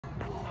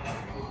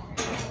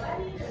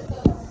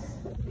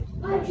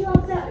I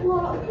dropped that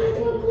block. Look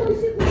how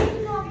close it was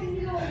to knocking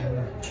it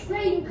over.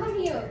 Raiden, come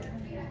here.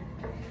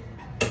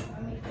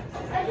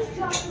 I just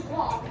dropped the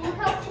block. Look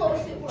how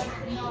close it was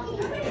to knocking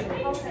it over.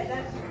 Okay,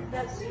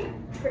 that's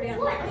pretty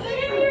unlucky. What?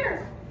 Get in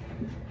here.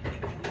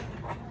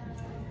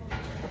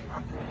 I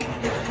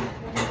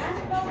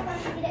don't know if I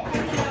can get it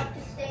heavy enough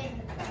to stay in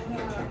the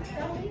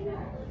Don't leave it.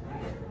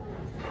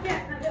 Yeah,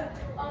 no, do it.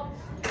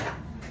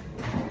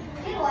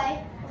 Get away.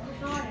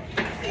 Got it.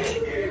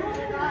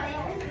 Got it.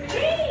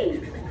 Hey!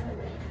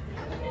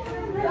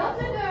 Don't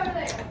go over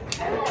there.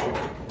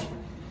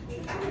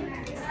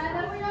 I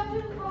know we're not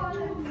too far.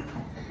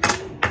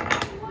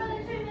 More than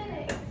 2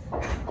 minutes.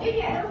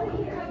 Yeah, over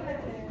here.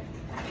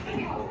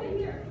 Over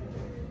here.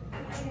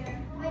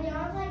 Wait,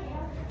 don't like it.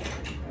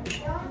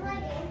 Don't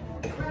like it.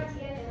 Right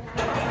here.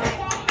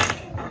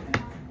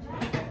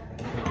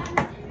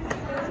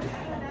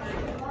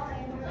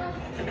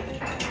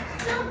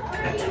 Stop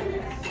 30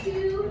 minutes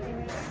too.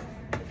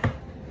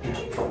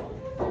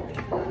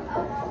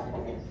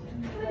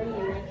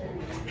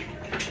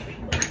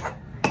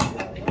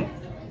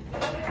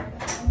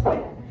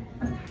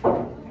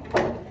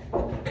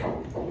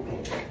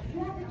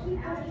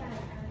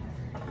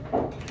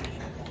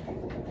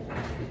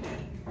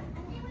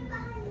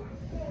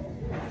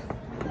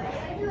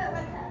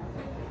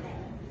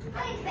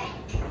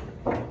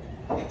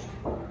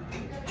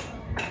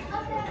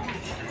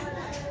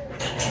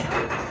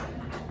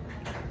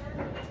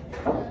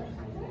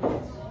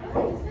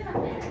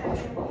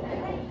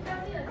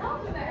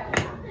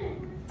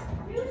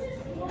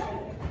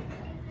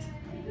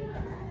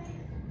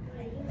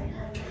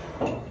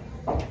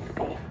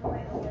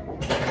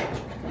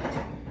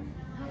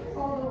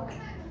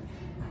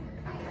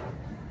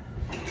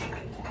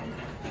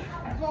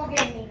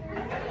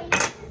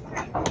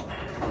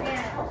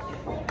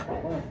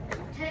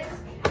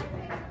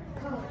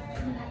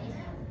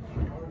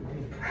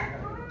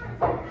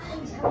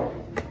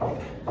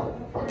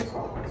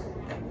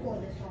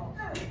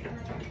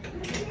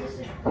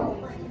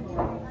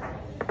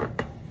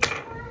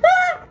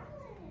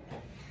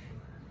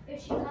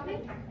 Is she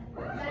coming? I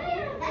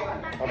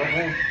don't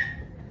know.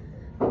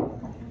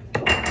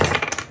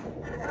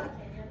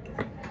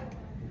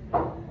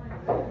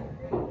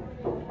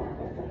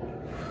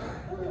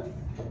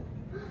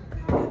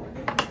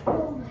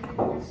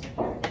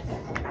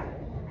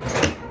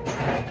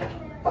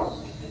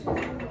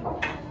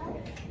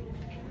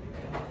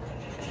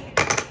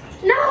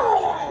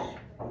 No!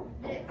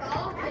 Did it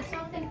fall? Did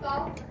something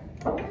fall?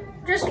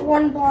 Just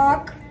one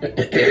block.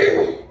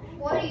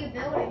 What are you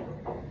building?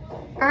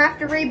 I have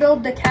to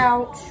rebuild the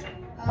couch.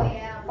 Oh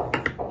yeah.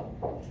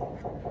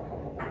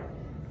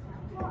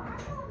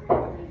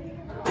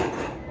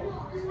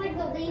 It's like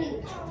the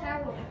leaning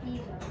tower of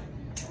Pisa.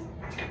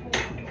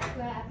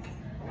 Crap.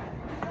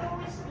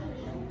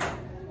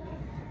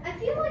 I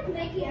feel like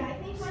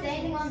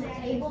standing on the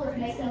table is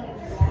making it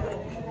better.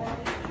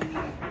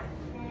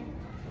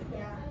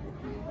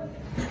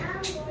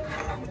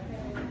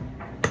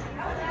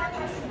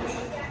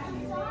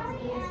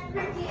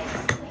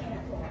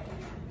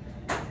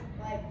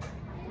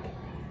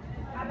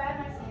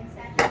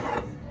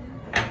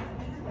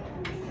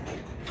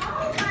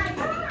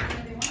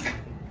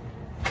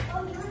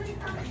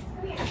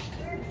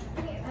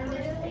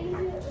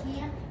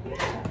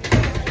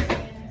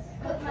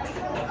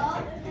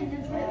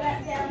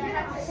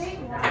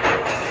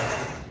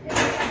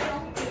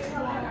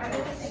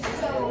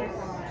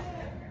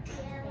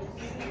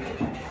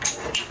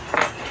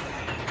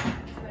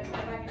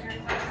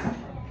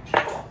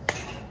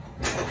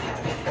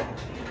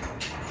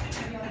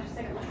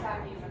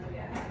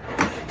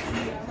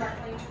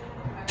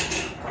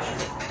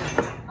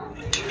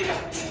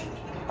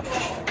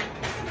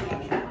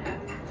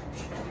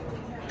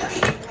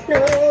 No,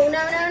 no,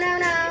 no, no,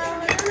 no, no,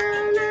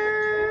 no.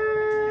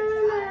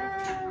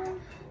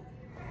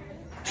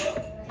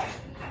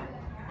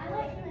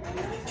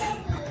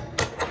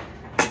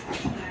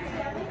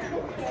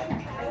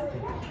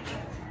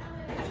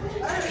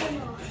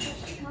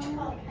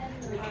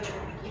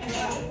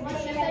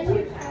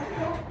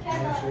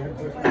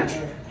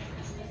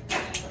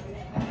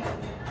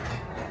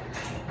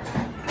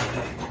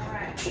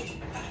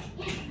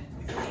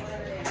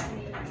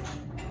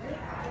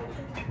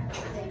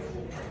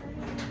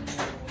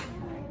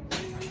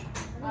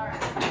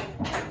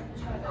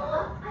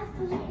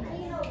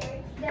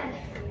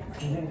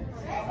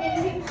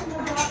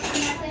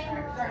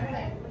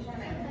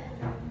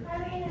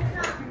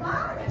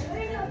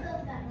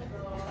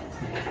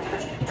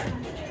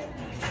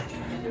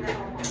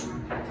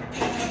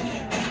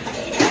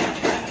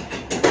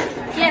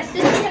 Yes,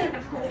 this is gonna be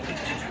cool.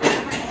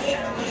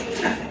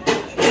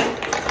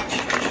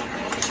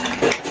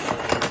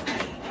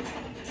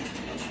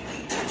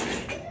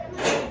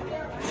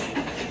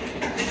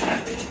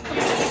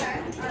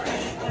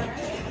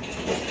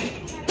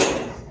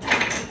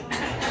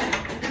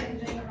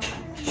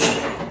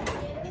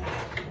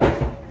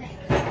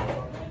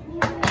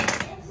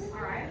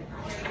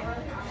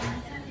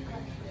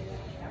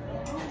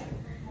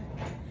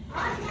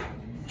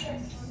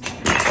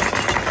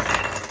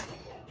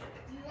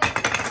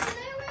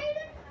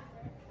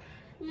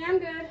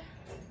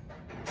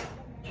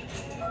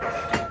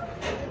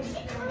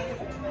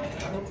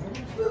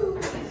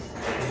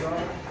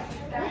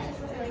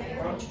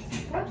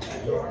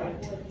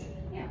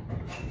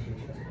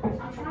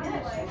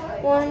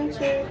 1, 2,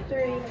 3.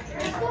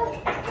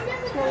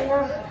 It's not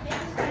enough.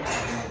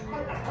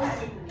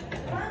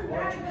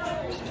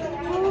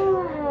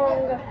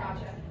 Wrong.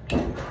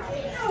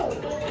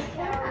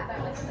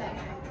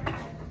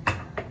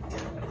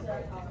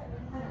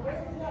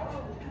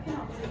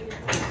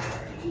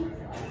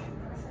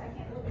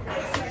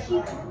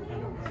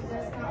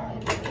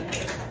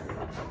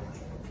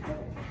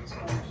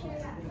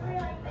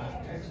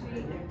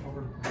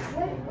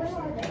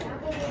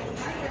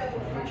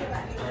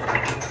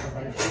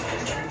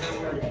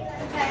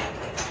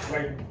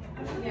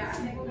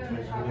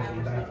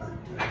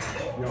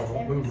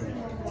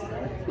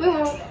 We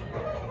won't.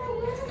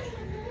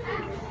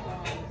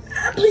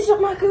 Please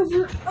don't knock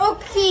over.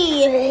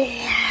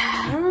 Okay.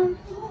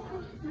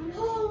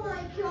 Oh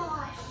my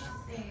gosh.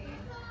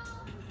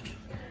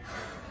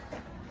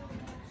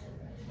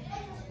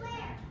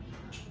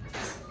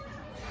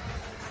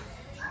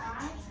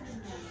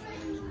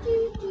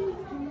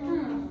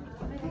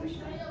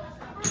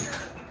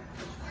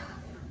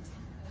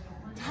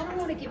 I don't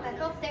want to get back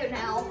up there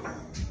now.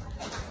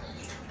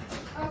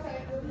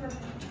 Okay.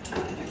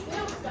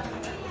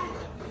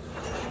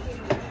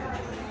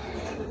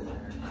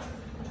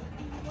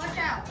 Watch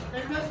out.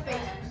 There's no space.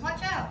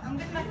 Watch out. I'm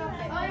getting back up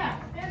there. Oh yeah.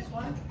 There's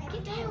one.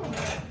 Get down.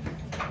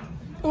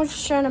 I'm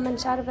just showing them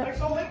inside of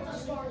it.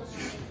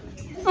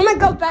 I'm gonna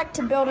go back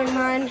to building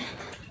mine.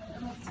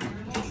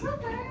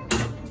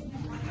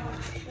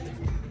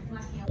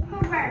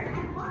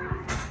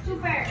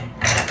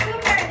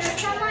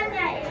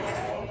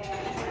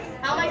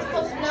 How am I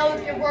supposed to know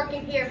if you're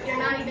working here if you're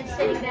not even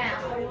sitting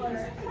down?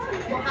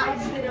 Well, how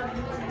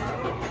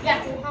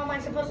am I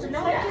supposed to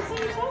know that?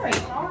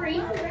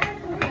 Sorry.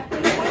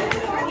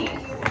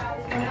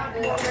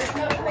 There's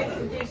no way to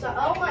do so.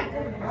 Oh my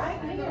goodness, right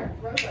here.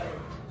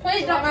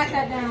 Please don't knock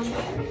that down.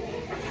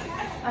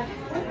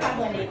 We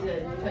probably need to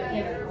put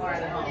him in the car at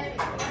home.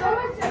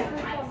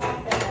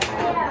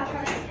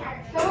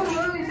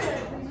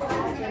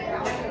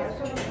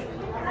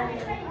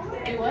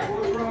 Hey, what?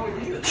 What's wrong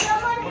with you?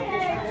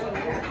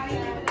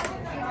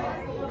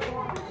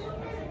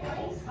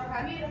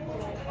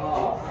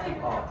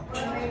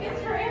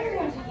 It's for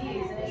everyone to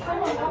use, and if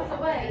someone walks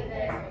away,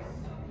 then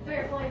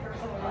fair play for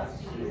someone else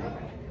to use it.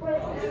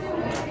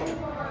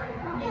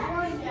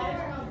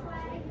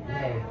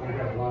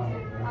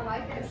 I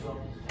like it.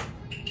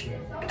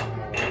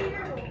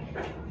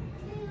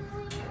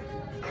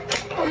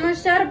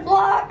 Almost out of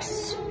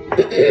blocks.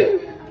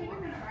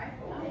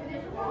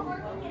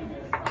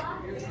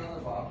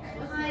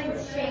 I'm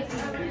shaking.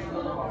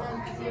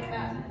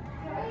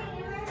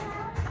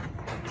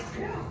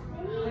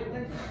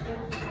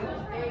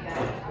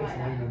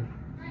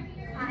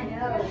 I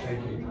know.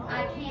 I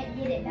can't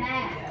get it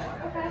back.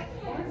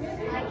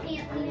 I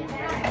can't lean it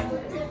back.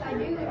 If I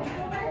do,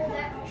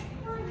 that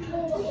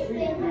whole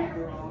thing there.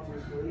 We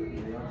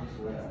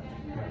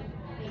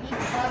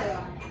need butter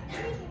on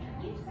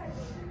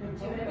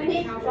it. We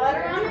need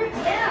butter on it?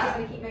 Yeah.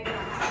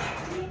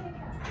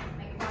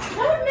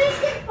 That would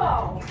make it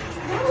fall.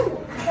 No,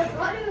 the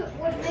butter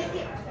would make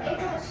it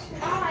able to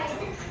slide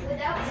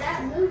without that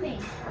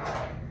moving.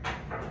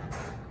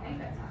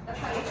 That's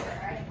how you do it,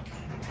 right?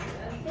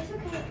 It's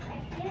okay.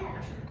 Yeah.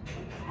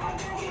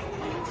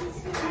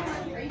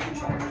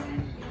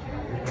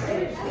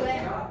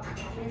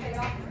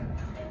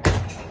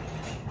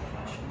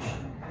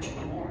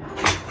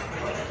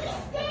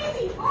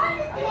 Standing on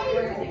the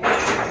table.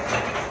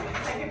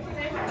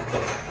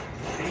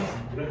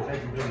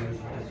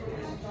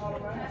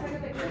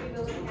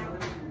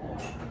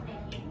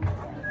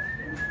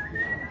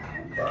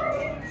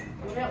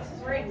 What else is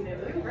Reagan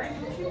doing? Reagan,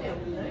 what you doing?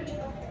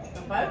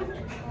 A boat?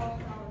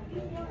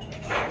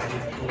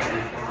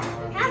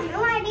 I have no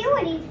idea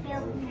what he's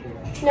building.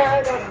 No,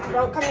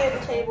 don't come near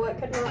the table. It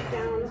could knock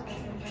down.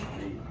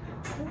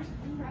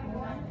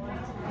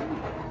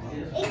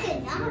 It can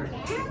knock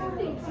down.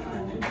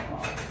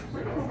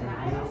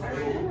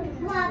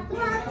 Blah,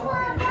 blah,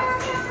 blah, blah,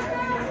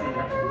 blah.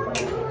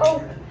 Oh.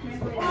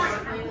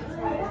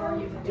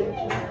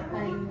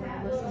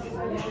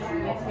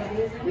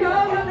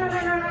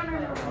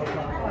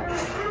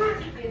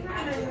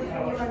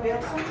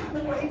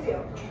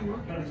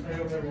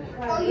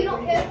 Oh, you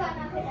don't care if I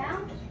knock it down?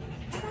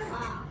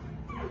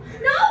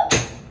 No!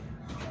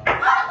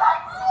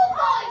 Oh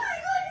my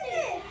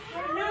goodness!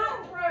 Do not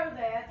throw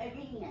that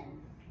again.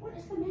 What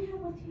is the matter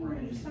with you? Are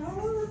you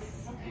sore?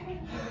 Okay.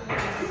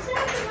 You said I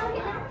could knock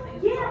it down?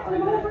 Yeah,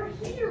 from over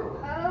here.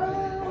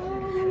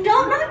 Oh.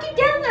 Don't knock it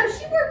down though.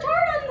 She worked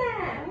hard on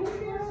that.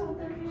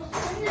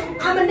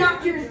 I'm gonna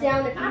knock yours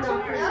down if you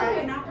knock hers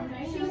down.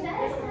 She said.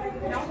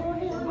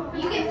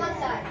 You get one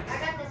side. I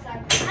got this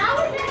side. How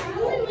is that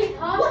humanly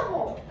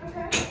possible?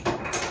 Okay.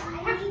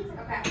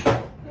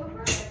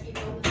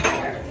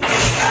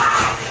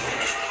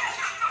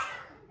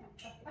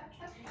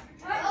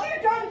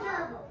 Eardrums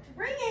are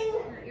ringing.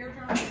 Your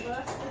eardrums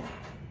busted.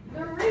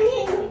 They're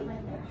ringing.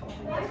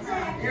 What's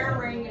that? You're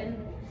ringing.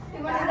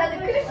 You want another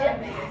cushion?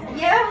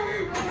 Yeah.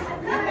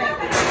 Okay.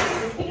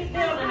 Keep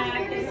building,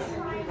 Atticus.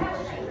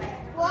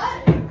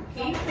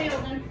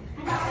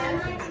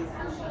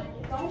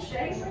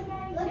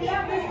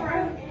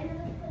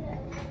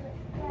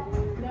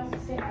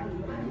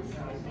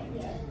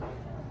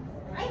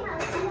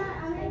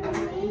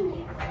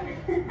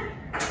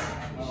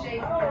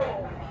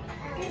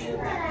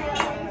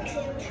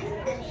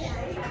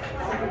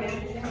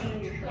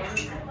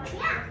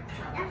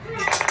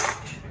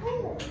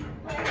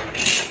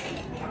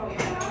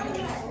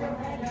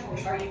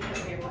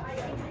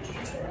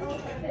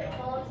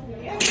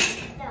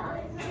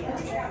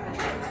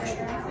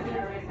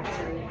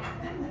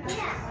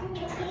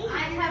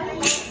 have a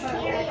look,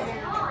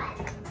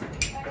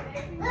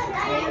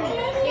 I have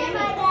a in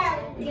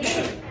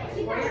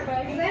my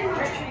belly.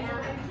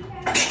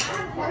 I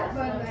have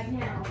heartburn right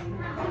now.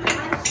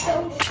 I'm so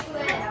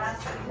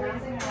stressed.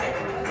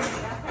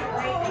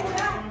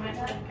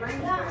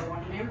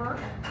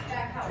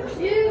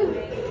 Dude,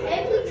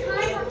 every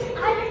time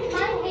my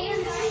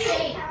hands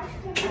shake.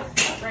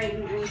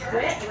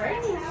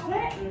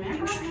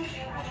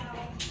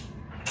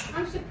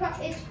 I'm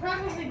surprised. It's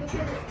probably because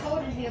it's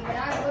cold in here, but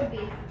I would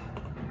be.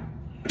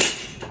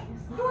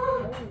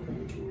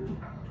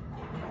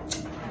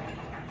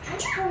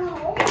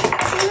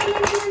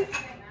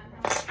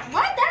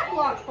 Why'd that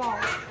block fall?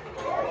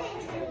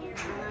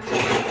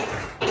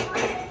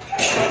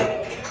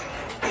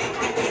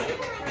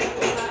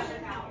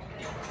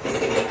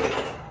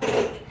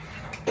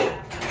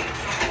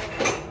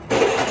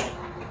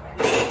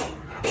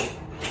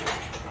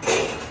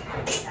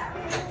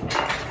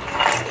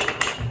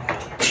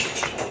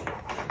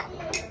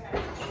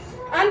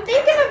 I'm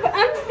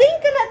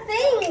thinking of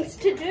things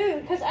to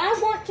do because I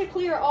want to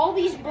clear all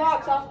these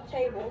blocks off the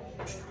table.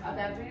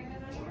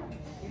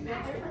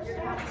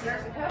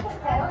 There's a couple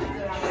cards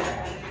that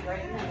I'm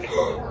right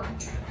now.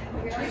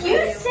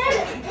 You said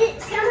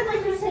it sounded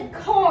like you said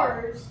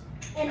cars,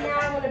 and now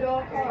I want to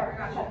build a car.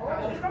 I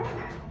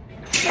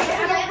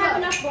don't have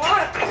enough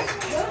blocks.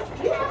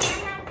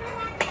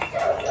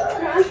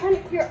 No, I'm trying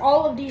to clear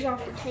all of these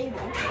off the table.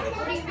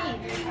 What do you mean?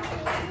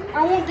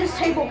 I want this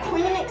table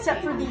clean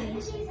except for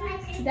these.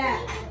 That.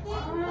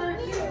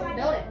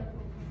 Build it.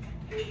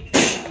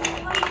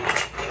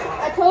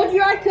 I told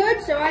you I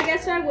could, so I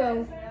guess I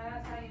will.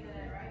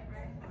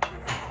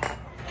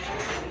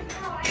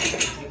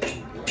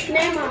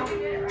 Mama.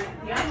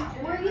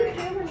 Were you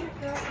here when your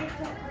girl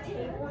picked up the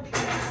table and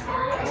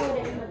rolled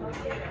it in the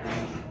bucket?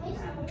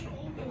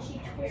 And she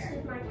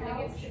twisted my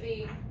couch.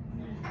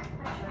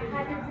 I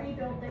had to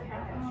rebuild the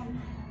couch.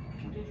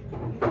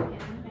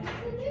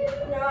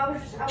 No, I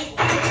was just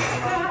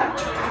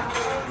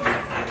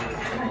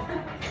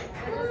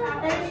And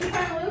then she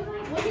found Luke,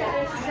 looked at it,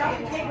 and she dropped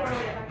the table on it.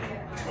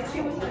 And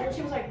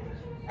she was like,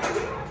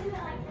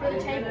 for the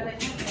table.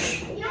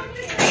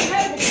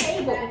 For the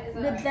table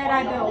that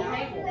I built.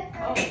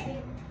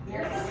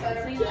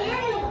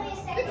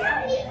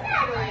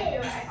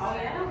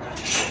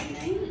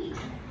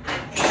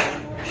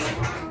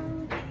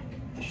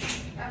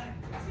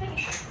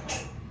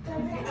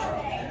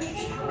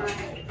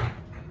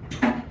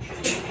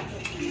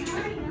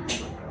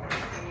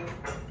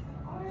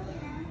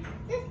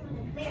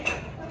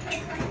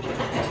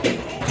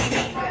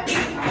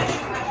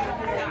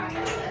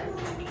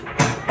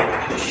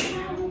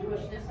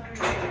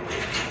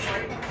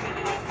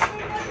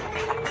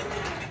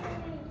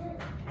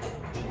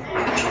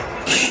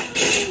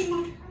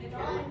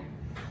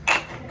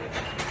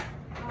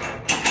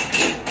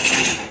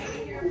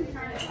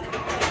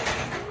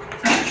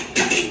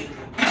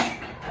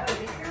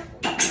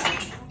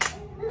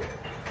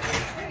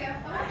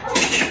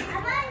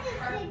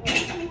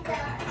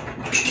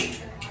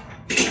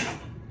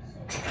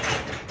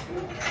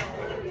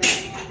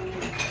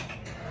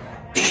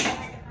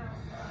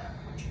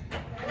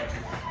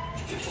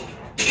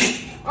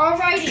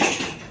 Alrighty.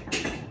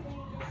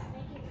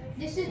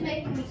 this is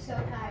making me so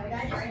tired.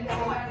 I just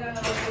yawned.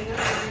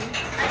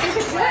 I think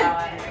it's good.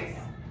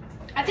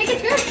 I think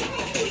it's good.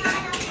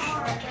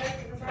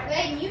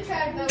 Wait, you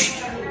try to build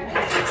one.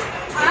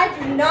 I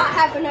do not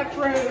have enough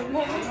room.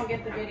 I'll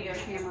get the video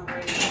camera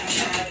ready.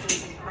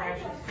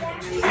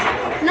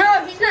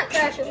 No, he's not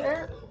crashing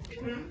it.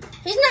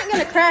 He's not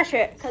gonna crash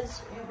it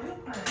because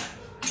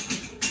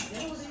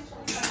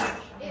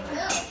It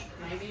will.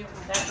 Maybe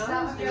that girl's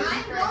I'm doing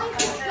going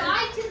to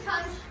try to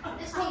touch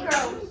this one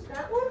girl.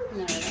 that one.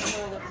 No, the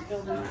girl that's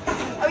building.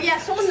 Oh yeah,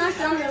 someone knocked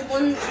down the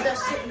one that the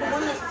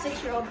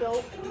 6-year-old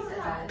built.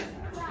 I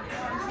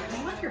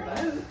like your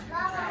boat.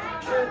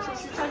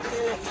 It's the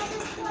Titanic.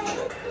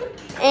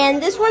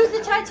 And this one's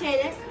the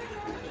Titanic.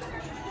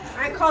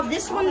 I call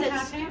this one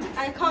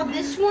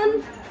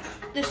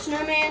the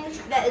snowman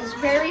that is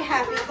very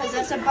happy because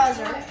that's a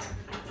buzzer.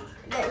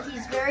 That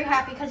he's very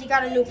happy because he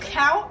got a new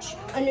couch,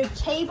 a new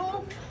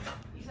table,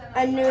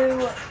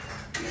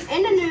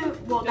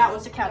 well, that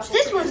was the couch.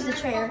 This one's the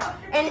chair,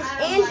 and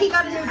he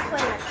got a new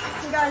plant.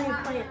 He got a new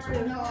plant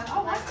too.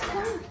 Oh, that's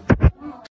cool.